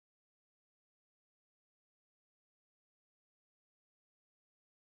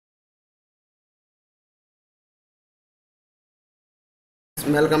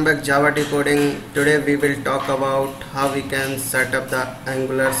Welcome back Java Decoding. Today we will talk about how we can set up the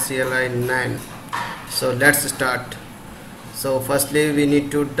Angular CLI 9. So let's start. So firstly we need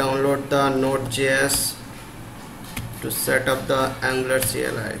to download the Nodejs to set up the Angular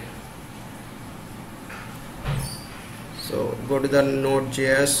CLI. So go to the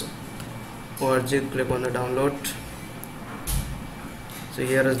Nodejs org, click on the download. So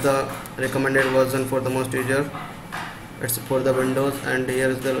here is the recommended version for the most user. It's for the Windows, and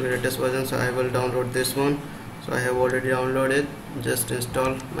here is the latest version, so I will download this one. So I have already downloaded. Just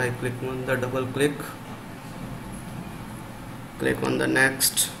install by clicking on the double click on the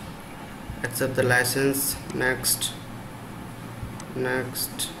next, accept the license, next, the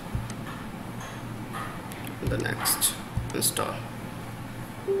next, install,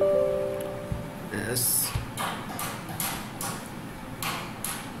 yes.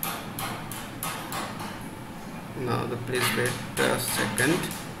 Now please wait a second,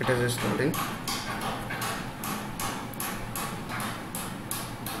 it is installing.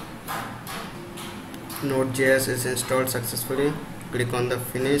 Node.js is installed successfully. Click on the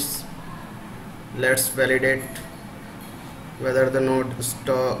finish. Let's validate whether the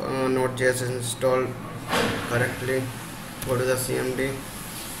Node.js is installed correctly. Go to the CMD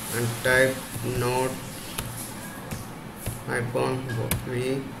and type node-v.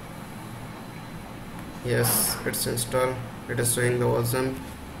 Yes, it's installed. It is showing the version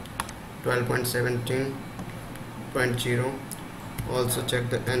 12.17.0. also check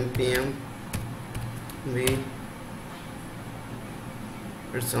the NPM v.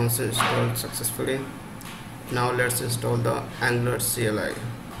 It's also installed successfully. Now let's install the Angular CLI.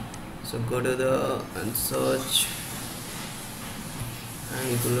 So go to the and search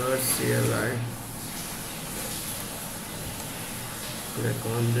Angular CLI, click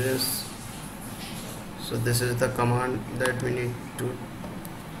on this. So this is the command that we need to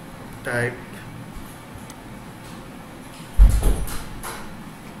type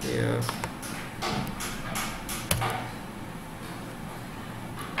here.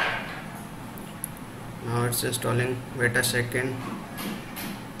 Now it's installing, wait a second.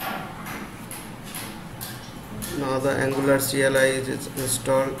 Now the Angular CLI is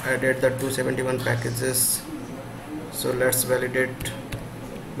installed, added the 271 packages. So let's validate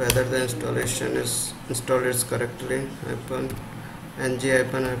whether the installation is installed correctly.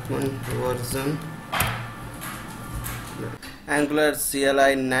 -version. Angular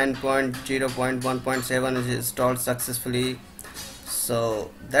CLI 9.0.1.7 is installed successfully.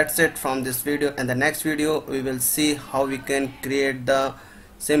 So that's it from this video. In the next video we will see how we can create the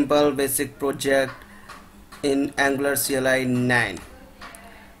simple basic project in Angular CLI 9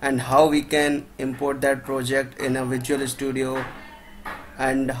 and how we can import that project in a Visual Studio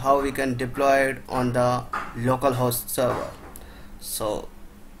and how we can deploy it on the localhost server. So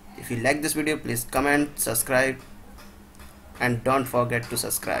if you like this video, please comment, subscribe, and don't forget to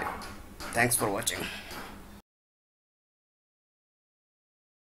subscribe. Thanks for watching.